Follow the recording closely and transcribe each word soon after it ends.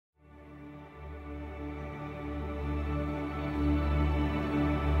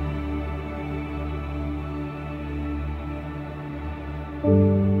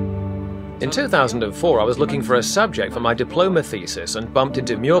In 2004, I was looking for a subject for my diploma thesis and bumped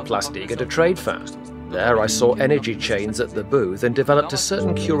into Murrplastik at a trade fair. There I saw energy chains at the booth and developed a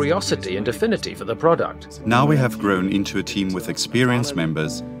certain curiosity and affinity for the product. Now we have grown into a team with experienced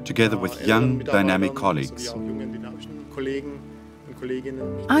members, together with young, dynamic colleagues.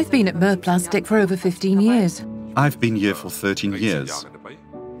 I've been at Murrplastik for over 15 years. I've been here for 13 years.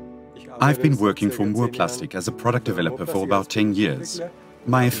 I've been working for Murrplastik as a product developer for about 10 years.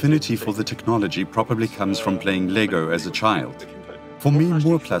 My affinity for the technology probably comes from playing Lego as a child. For me,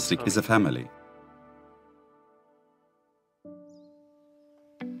 Murrplastik is a family.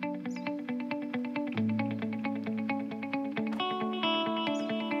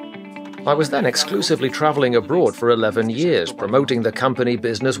 I was then exclusively traveling abroad for 11 years, promoting the company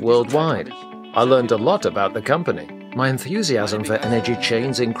business worldwide. I learned a lot about the company. My enthusiasm for energy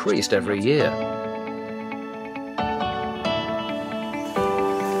chains increased every year.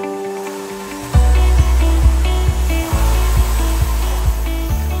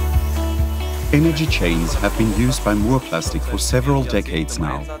 Energy chains have been used by Murrplastik for several decades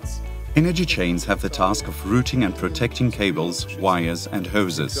now. Energy chains have the task of routing and protecting cables, wires and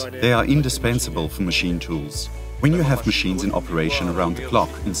hoses. They are indispensable for machine tools. When you have machines in operation around the clock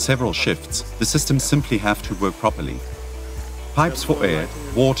in several shifts, the systems simply have to work properly. Pipes for air,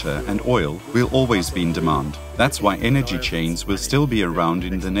 water and oil will always be in demand. That's why energy chains will still be around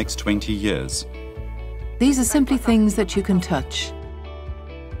in the next 20 years. These are simply things that you can touch.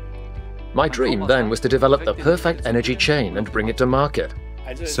 My dream then was to develop the perfect energy chain and bring it to market.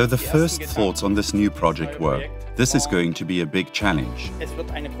 So the first thoughts on this new project were, this is going to be a big challenge.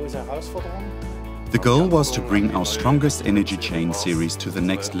 The goal was to bring our strongest energy chain series to the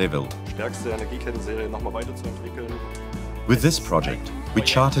next level. With this project, we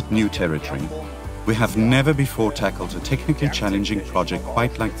charted new territory. We have never before tackled a technically challenging project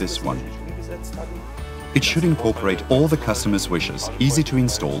quite like this one. It should incorporate all the customer's wishes, easy to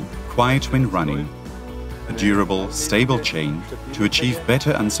install, quiet when running, a durable, stable chain to achieve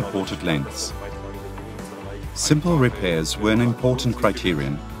better unsupported lengths. Simple repairs were an important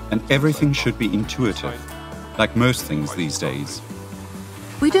criterion, and everything should be intuitive, like most things these days.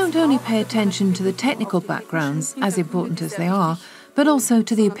 We don't only pay attention to the technical backgrounds, as important as they are, but also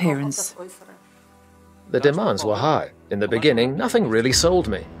to the appearance. The demands were high. In the beginning, nothing really sold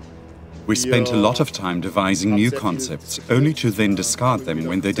me. We spent a lot of time devising new concepts, only to then discard them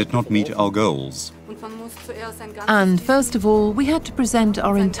when they did not meet our goals. And first of all, we had to present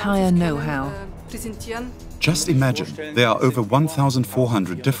our entire know-how. Just imagine, there are over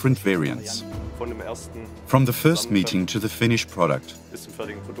 1,400 different variants. From the first meeting to the finished product.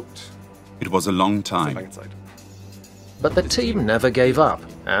 It was a long time. But the team never gave up,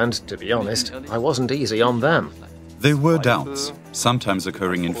 and to be honest, I wasn't easy on them. There were doubts, sometimes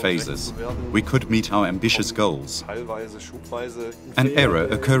occurring in phases. We could meet our ambitious goals. An error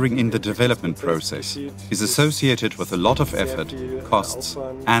occurring in the development process is associated with a lot of effort, costs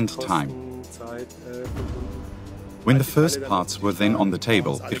and time. When the first parts were then on the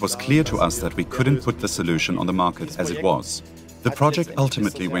table, it was clear to us that we couldn't put the solution on the market as it was. The project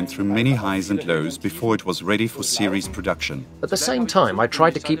ultimately went through many highs and lows before it was ready for series production. At the same time, I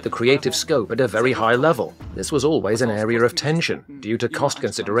tried to keep the creative scope at a very high level. This was always an area of tension, due to cost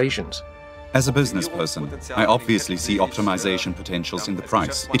considerations. As a business person, I obviously see optimization potentials in the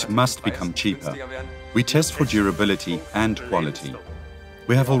price. It must become cheaper. We test for durability and quality.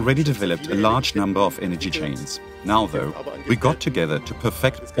 We have already developed a large number of energy chains. Now, though, we got together to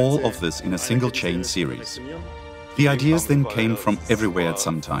perfect all of this in a single chain series. The ideas then came from everywhere at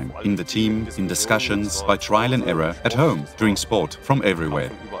some time, in the team, in discussions, by trial and error, at home, during sport, from everywhere.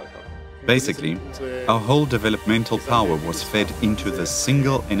 Basically, our whole developmental power was fed into this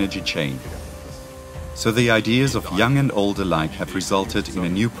single energy chain. So the ideas of young and old alike have resulted in a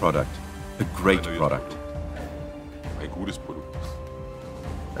new product, a great product.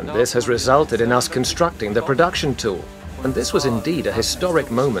 And this has resulted in us constructing the production tool. And this was indeed a historic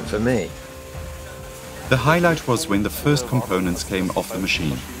moment for me. The highlight was when the first components came off the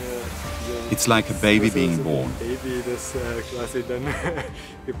machine. It's like a baby being born.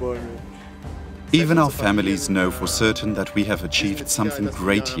 Even our families know for certain that we have achieved something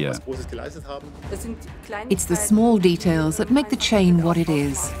great here. It's the small details that make the chain what it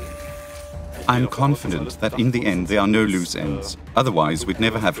is. I'm confident that in the end there are no loose ends. Otherwise, we'd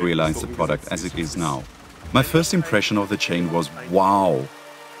never have realized the product as it is now. My first impression of the chain was, wow!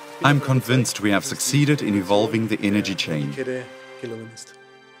 I'm convinced we have succeeded in evolving the energy chain.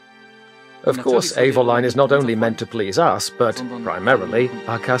 Of course, Evoline is not only meant to please us, but primarily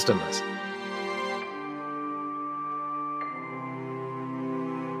our customers.